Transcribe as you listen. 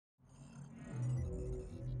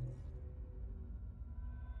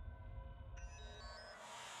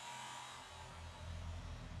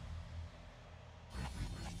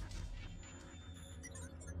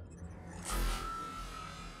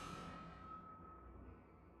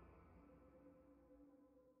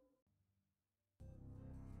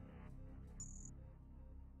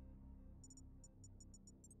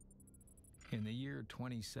year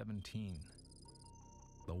 2017,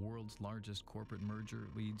 the world's largest corporate merger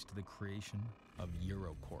leads to the creation of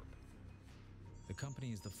Eurocorp. The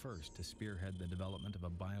company is the first to spearhead the development of a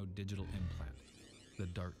biodigital implant, the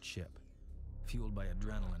DART chip. Fueled by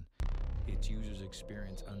adrenaline, its users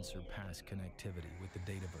experience unsurpassed connectivity with the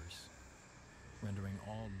dataverse, rendering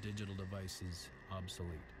all digital devices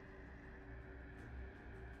obsolete.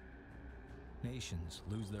 Nations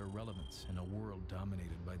lose their relevance in a world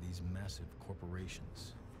dominated by these massive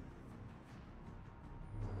corporations.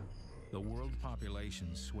 The world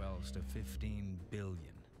population swells to 15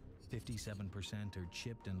 billion. 57% are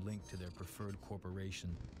chipped and linked to their preferred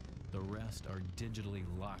corporation. The rest are digitally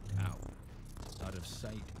locked out of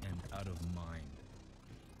sight and out of mind.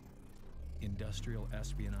 Industrial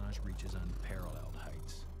espionage reaches unparalleled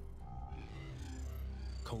heights.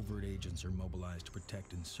 Covert agents are mobilized to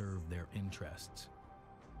protect and serve their interests.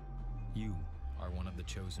 You are one of the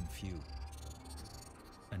chosen few,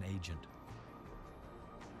 an agent.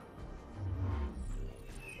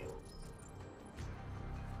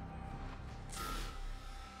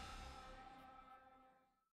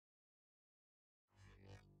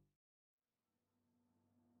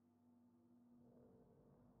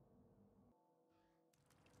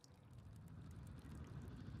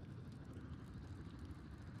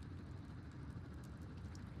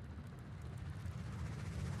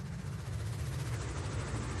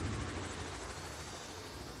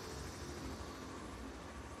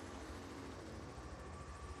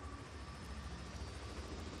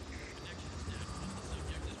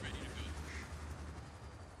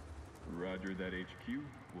 Roger that, HQ.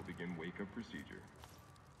 We'll begin wake-up procedure.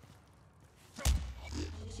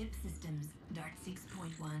 Ship systems, DART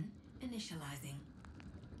 6.1, initializing.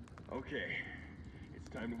 Okay, it's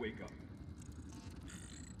time to wake up.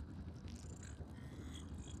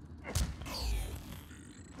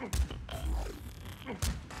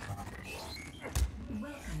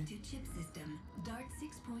 Welcome to chip system, DART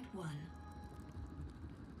 6.1.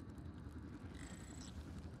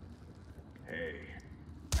 Hey.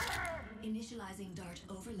 Initializing DART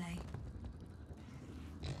overlay.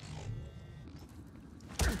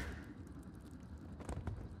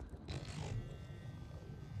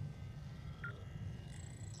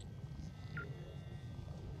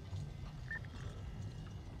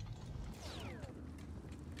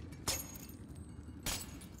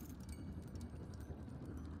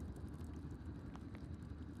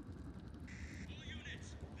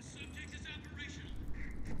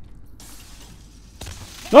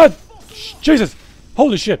 What? Jesus!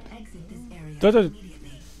 Holy shit!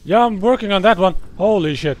 Yeah, I'm working on that one.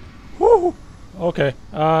 Holy shit! Woo! Okay.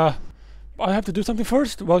 I have to do something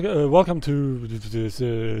first. Welcome to this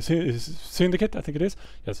Syndicate. I think it is.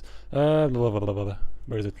 Yes. Blah, blah, blah, blah.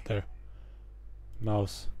 Where is it? There.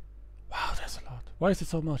 Mouse. Wow, that's a lot. Why is it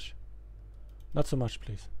so much? Not so much,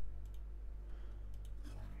 please.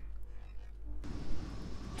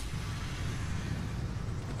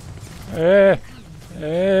 Hey.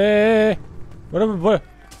 Hey, what?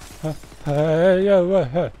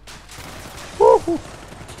 Yeah,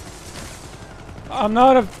 I'm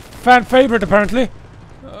not a fan favorite apparently.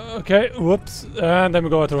 Okay, whoops, and then we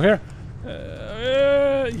go through here.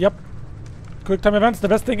 Yep, quick time events, the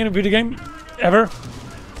best thing in a video game ever.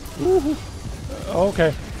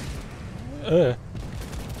 Okay.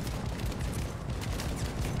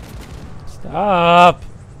 Stop.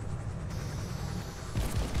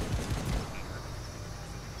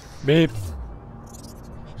 Beep.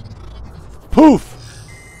 Poof!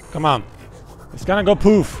 Come on. It's gonna go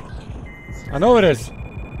poof. I know it is.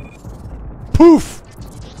 Poof!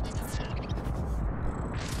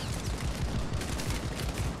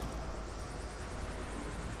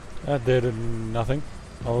 That did nothing.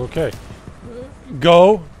 Okay.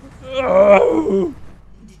 Go.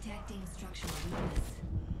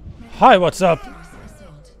 Hi, what's up?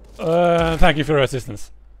 Thank you for your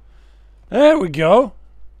assistance. There we go.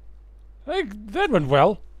 That went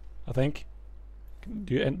well, I think.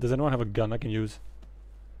 Does anyone have a gun I can use?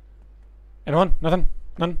 Anyone? Nothing?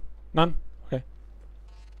 None? None? Okay.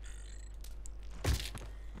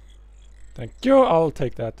 Thank you, I'll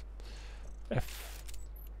take that. F.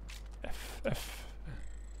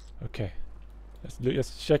 Okay.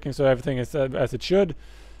 Just checking so everything is as it should.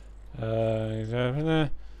 Now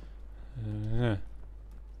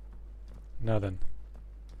then.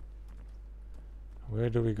 Where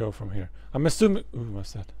do we go from here? I'm assuming... Ooh,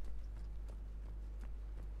 what's that?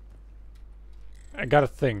 I got a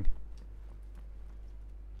thing.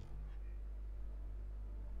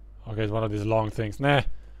 Okay, it's one of these long things. Nah.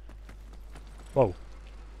 Whoa.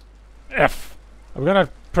 F. Are we gonna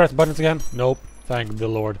press buttons again? Nope. Thank the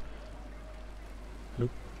Lord.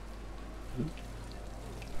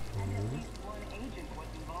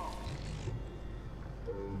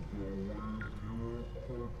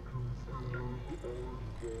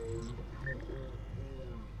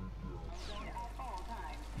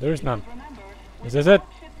 There is none. Is this it?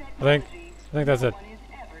 I think that's it.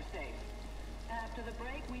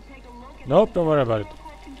 Nope, don't worry about it.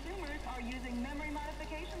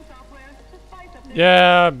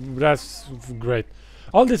 Yeah, that's great.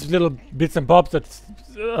 All these little bits and bobs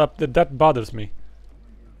that bothers me.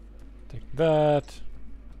 Take that.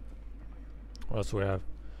 What else do we have?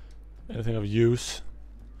 Anything of use?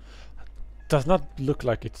 Does not look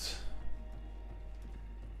like it's.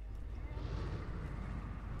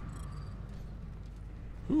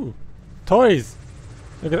 Ooh, toys!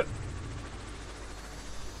 Look at that.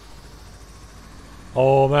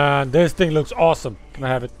 Oh man, this thing looks awesome. Can I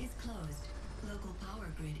have it? Is closed. Local power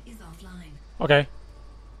grid is offline. Okay.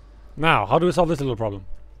 Now, how do we solve this little problem?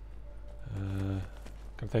 Can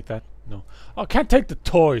I take that? No. Oh, can't take the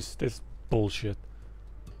toys. This bullshit.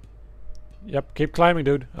 Yep, keep climbing,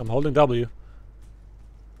 dude. I'm holding W.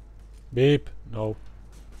 Beep. No.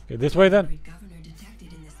 Okay, this way then. Governor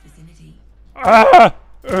detected in this vicinity. Ah!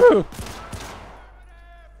 Ooh.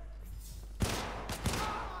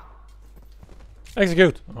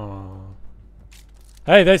 Execute. Oh.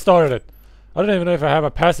 Hey, they started it. I don't even know if I have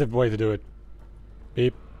a passive way to do it.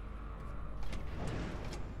 Beep.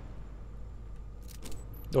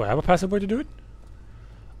 Do I have a passive way to do it?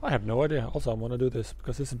 I have no idea. Also, I want to do this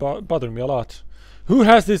because this is bothering me a lot. Who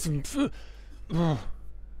has this?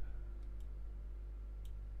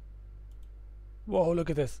 Whoa, look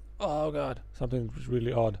at this. Oh god. Something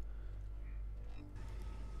really odd.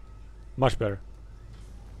 Much better.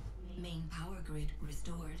 Main power grid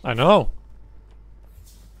restored. I know.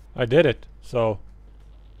 I did it. So.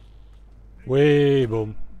 Way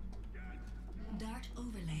boom. Dart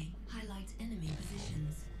overlay highlights enemy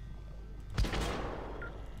positions.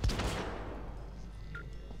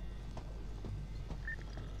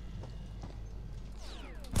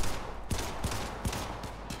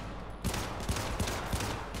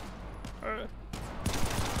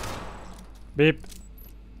 Beep.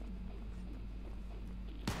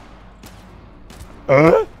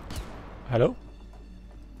 Hello?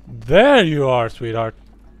 There you are, sweetheart.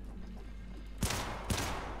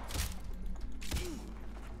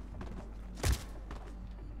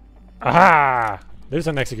 Aha! There's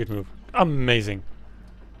an execute move. Amazing.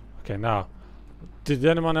 Okay, now. Did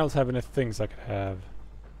anyone else have any things I could have?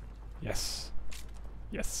 Yes.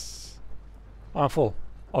 Yes. I'm full.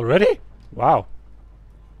 Already? Wow.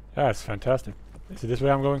 That's fantastic. Is it this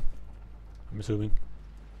way I'm going? I'm assuming.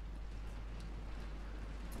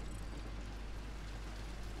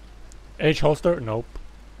 H holster? Nope.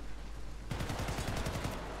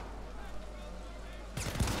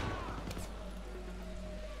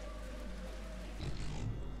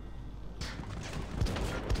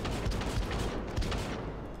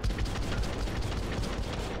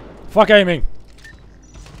 Fuck aiming!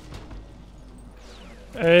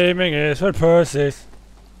 Aiming is for pussies.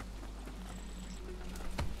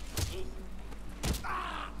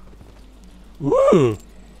 Woo!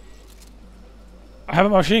 I have a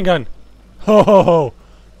machine gun! Ho ho ho!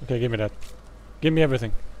 Okay, give me that. Give me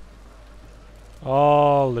everything.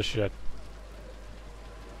 All the shit.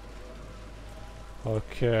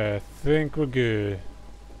 Okay, I think we're good.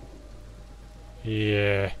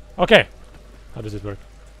 Yeah. Okay! How does it work?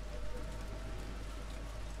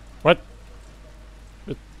 What?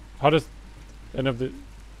 How does any of the...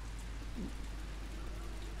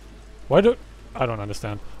 Why do... I don't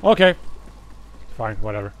understand. Okay. Fine,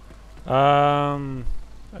 whatever. I'm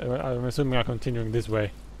assuming I'm continuing this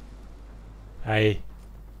way. Hey.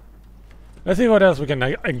 Let's see what else we can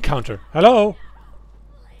encounter. Hello?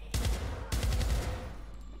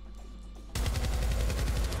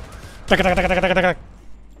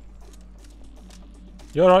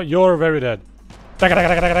 You're very dead.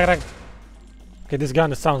 Okay, this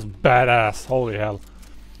gun sounds badass. Holy hell.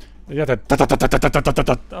 You got that.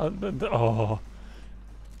 Oh.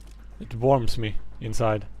 It warms me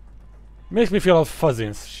inside. Makes me feel all fuzzy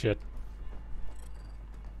and shit.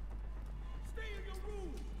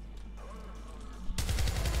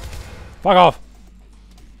 Fuck off!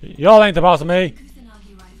 Y'all ain't the boss of me!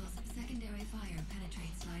 Kusanagi rifle's secondary fire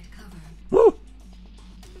penetrates light cover. Woo!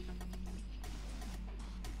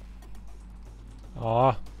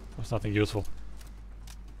 Aw, that's nothing useful.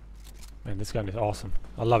 Man, this gun is awesome.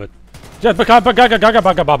 I love it. Jetpack.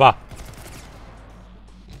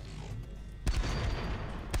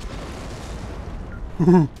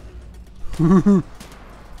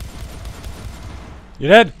 You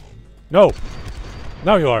dead? No.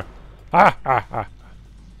 Now you are. Ah.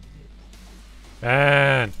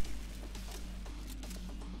 Man.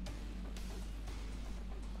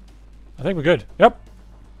 I think we're good. Yep.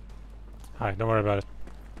 Hi, don't worry about it.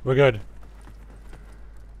 We're good.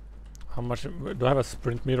 How much do I have a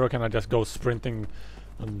sprint meter, or can I just go sprinting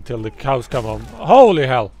until the cows come home? Holy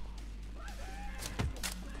hell!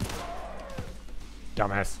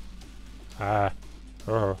 Dumbass.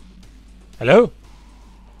 Hello?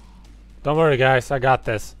 Don't worry, guys. I got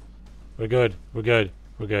this. We're good. We're good.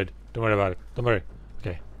 We're good. Don't worry about it. Don't worry.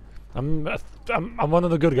 Okay. I'm one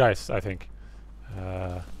of the good guys, I think.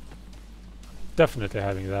 Definitely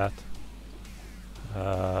having that.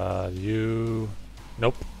 You...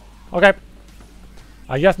 Nope. Okay.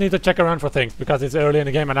 I just need to check around for things because it's early in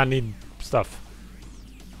the game and I need stuff.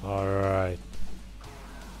 Alright.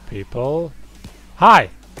 People. Hi!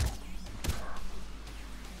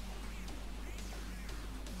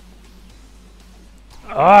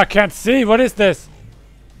 Oh, I can't see! What is this?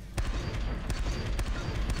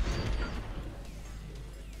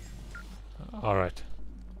 Alright.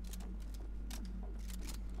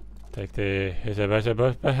 Take the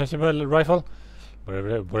rifle.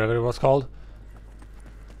 Whatever it was called.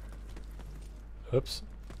 Oops.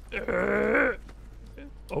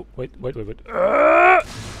 Oh, wait.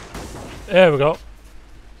 There we go.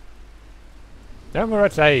 Then we're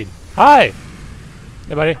outside. Hi!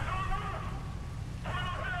 Hey, buddy.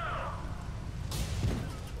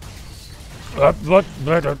 What?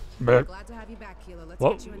 Glad to have you back, Kilo. Let's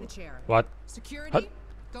get you in the chair. What? Security,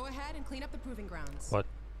 go ahead and clean up the proving grounds. What?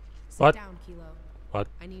 Sit down, Kilo. What?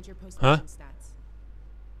 I need your post-mission stats.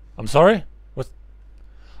 I'm sorry? What?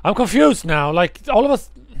 I'm confused now. Like, all of us...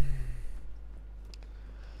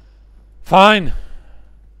 Fine.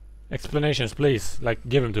 Explanations, please. Like,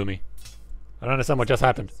 give them to me. I don't understand what just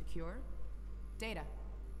happened. Secure. Data.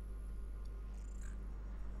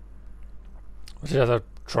 Was it just a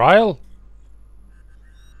trial?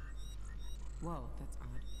 Whoa, that's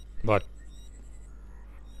odd. What?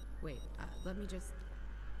 Wait, let me just...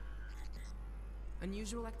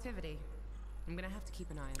 Unusual activity. I'm gonna have to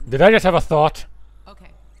keep an eye on Did I just have a thought?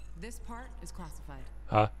 Okay, this part is classified.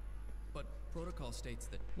 Huh? But protocol states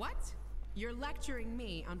that... What? You're lecturing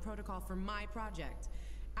me on protocol for my project.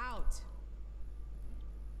 Out.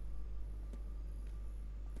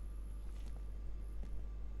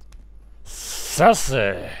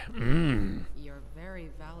 Sassy. You're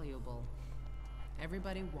very valuable.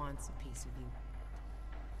 Everybody wants a piece of you.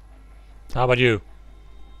 How about you?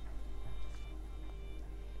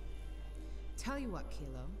 Tell you what,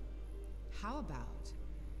 Kilo. How about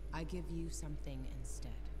I give you something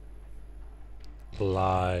instead?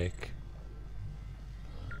 Like...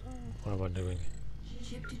 What am I doing?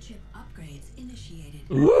 Chip-to-chip upgrades initiated.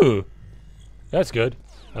 Ooh! That's good,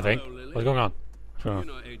 I think. Hello, Lily. What's going on? You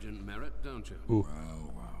know Agent Merritt, don't you? Ooh.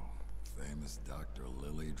 Wow. Famous Dr.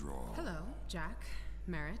 Lily Drawl. Hello, Jack.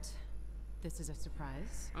 Merritt. This is a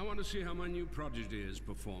surprise. I want to see how my new prodigy is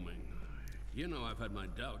performing. You know I've had my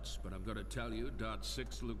doubts, but I've got to tell you, Dart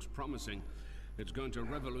 6 looks promising. It's going to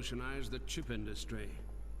revolutionize the chip industry.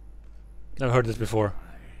 Never heard this before.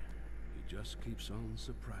 He just keeps on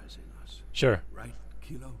surprising us. Sure. Right,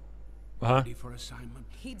 Kilo? Uh-huh. Ready for assignment?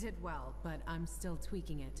 He did well, but I'm still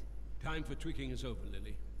tweaking it. Time for tweaking is over,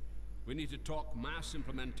 Lily. We need to talk mass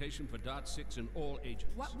implementation for Dart 6 and all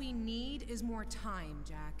agents. What we need is more time,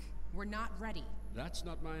 Jack. We're not ready. That's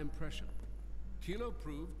not my impression. Kilo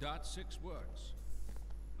proved Dart 6 works.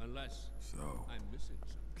 Unless So, I'm missing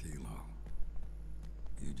something. Kilo,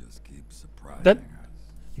 you just keep surprising That- us.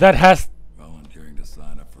 That has... Volunteering to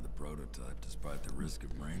sign up for the prototype despite the risk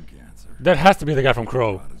of brain cancer. That has to be the guy from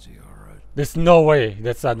Crow. Prodigy, all right. There's no way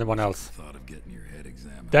that's anyone else. Thought of getting your head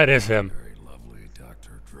examined. That is him. Very lovely,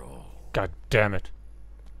 Dr. Drawl. God damn it.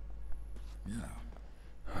 Yeah.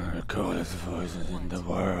 The coolest voices in the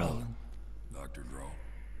world. Dr. Drawl.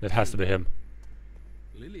 That has to be him.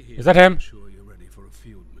 Lily here Is that him? isn't sure you're ready for a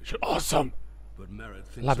field mission. Awesome. But Merritt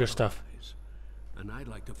thinks Love your stuff. otherwise, and I'd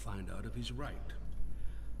like to find out if he's right.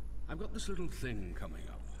 I've got this little thing coming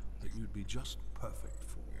up that you'd be just perfect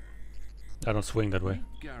for. I don't swing that way.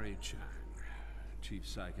 Gary Chang, chief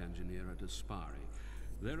psych engineer at Aspari.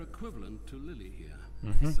 They're equivalent to Lily here.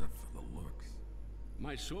 Except for the looks.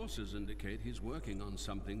 My sources indicate he's working on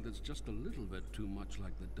something that's just a little bit too much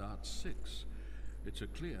like the Dart 6. It's a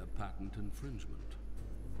clear patent infringement.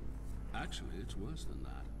 Actually, it's worse than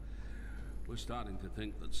that. We're starting to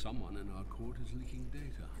think that someone in our court is leaking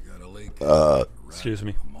data. I got a leak. Excuse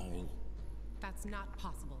me. A mole. That's not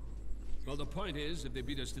possible. Well, the point is, if they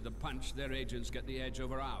beat us to the punch, their agents get the edge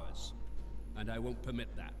over ours. And I won't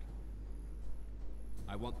permit that.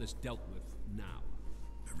 I want this dealt with now.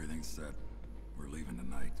 Everything's set. We're leaving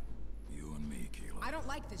tonight. You and me, Kilo. I don't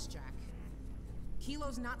like this, Jack.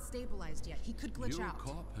 Kilo's not stabilized yet. He could glitch out.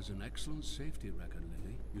 Eurocorp has an excellent safety record,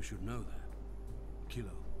 Lily. You should know that.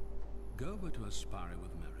 Kilo, go over to Aspari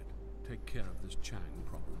with Merritt. take care of this Chang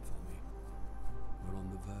problem for me. We're on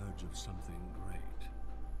the verge of something great.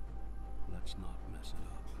 Let's not mess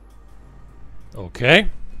it up. Okay.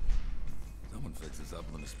 Someone fixed us up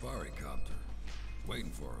with an Aspari copter.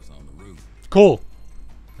 Waiting for us on the roof. Cool.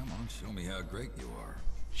 Come on, show me how great you are.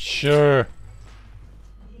 Sure.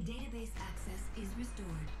 Database access is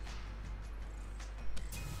restored.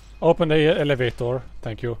 Open the elevator.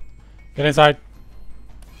 Thank you. Get inside.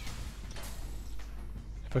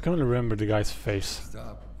 If I can only remember the guy's face.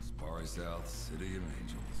 Stop. Aspari South, City of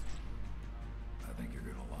Angels. I think you're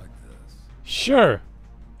gonna like this. Sure.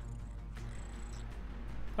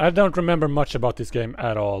 I don't remember much about this game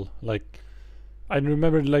at all. Like, I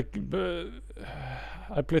remember like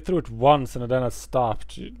I played through it once and then I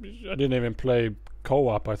stopped. I didn't even play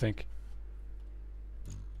co-op, I think.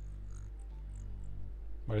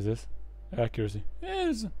 What is this? Accuracy. Yeah,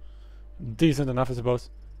 it's decent enough, I suppose.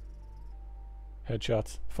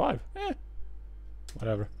 Headshots. 5.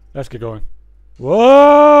 Whatever. Let's get going.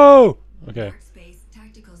 Whoa! Okay. Dark space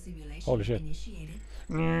tactical simulation Holy shit. initiated.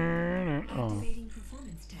 Oh. Activating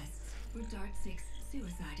performance tests for Dart 6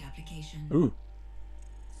 suicide application. Ooh.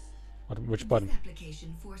 Which button? This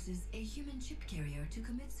application forces a human chip carrier to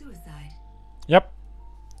commit suicide. Yep.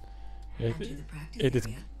 Enter the practice It is.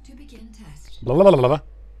 area to begin test. Blah, blah, blah, blah, blah.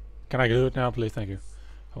 Can I do it now, please? Thank you.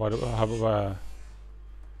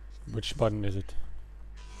 Which button is it?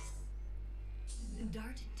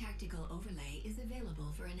 Dart tactical overlay is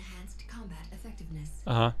available for enhanced combat effectiveness.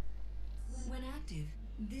 Uh-huh. When active,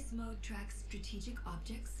 this mode tracks strategic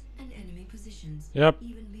objects and enemy positions, Yep.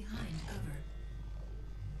 even behind cover.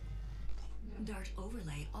 Dart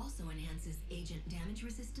overlay also enhances agent damage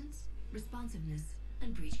resistance, responsiveness,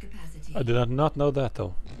 and breach capacity. I did not know that,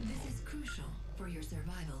 though. This is crucial for your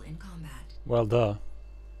survival in combat. Well, duh.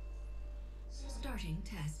 Starting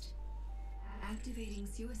test. Activating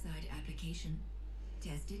suicide application.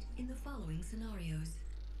 Test it in the following scenarios.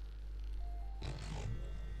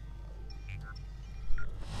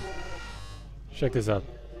 Check this out.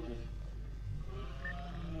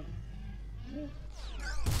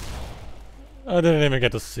 I didn't even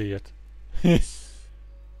get to see it. Suicide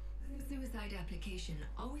application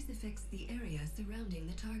always affects the area surrounding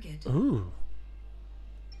the target. Ooh.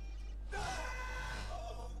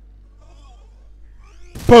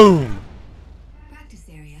 Boom! Practice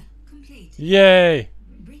area complete. Yay!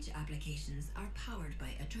 Breach applications are powered by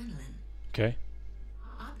adrenaline. Okay.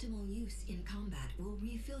 Optimal use in combat will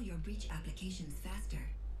refill your breach applications faster.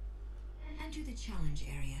 Enter the challenge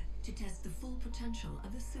area to test the full potential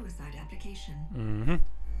of the suicide application.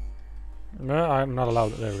 Mm-hmm. No, I'm not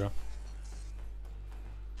allowed. There we go.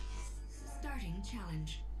 Starting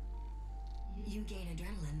challenge. You gain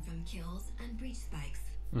adrenaline from kills and breach spikes.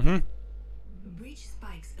 Mm-hmm. Breach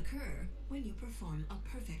spikes occur when you perform a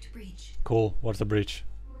perfect breach. Cool. What's the breach?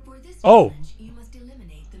 For this Oh! challenge, you must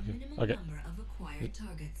eliminate the minimum Okay. number of acquired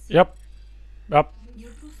targets. Yep. Yep.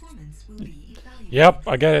 Your performance will be evaluated. Yep.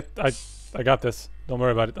 I get it. I got this. Don't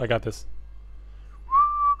worry about it. I got this.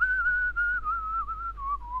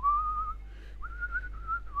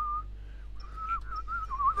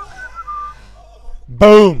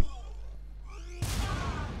 Boom!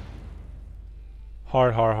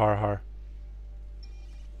 Har har har har.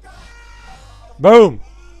 Boom!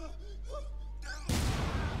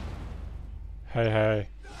 Hey hey.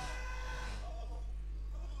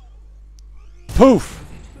 Poof!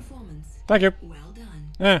 Perfect performance. Thank you. Well done.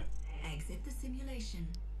 Yeah. Exit the simulation.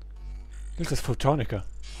 This is Photonica.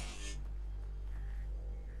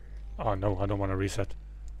 Oh no, I don't want to reset.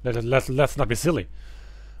 Let's not be silly.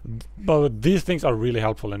 But these things are really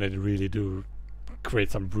helpful and they really do create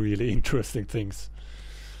some really interesting things.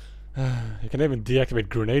 You can even deactivate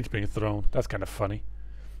grenades being thrown. That's kind of funny.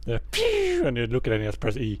 Pew! And you look at it and you just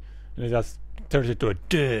press E. And it just turns into a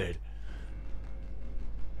dead.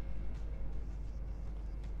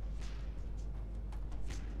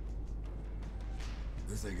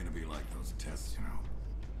 This ain't gonna be like those tests, you know.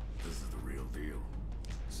 This is the real deal.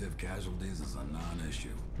 Civ casualties is a non-issue.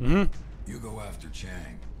 Mm-hmm. You go after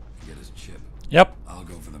Chang, get his chip. Yep. I'll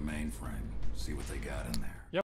go for the mainframe, see what they got in there.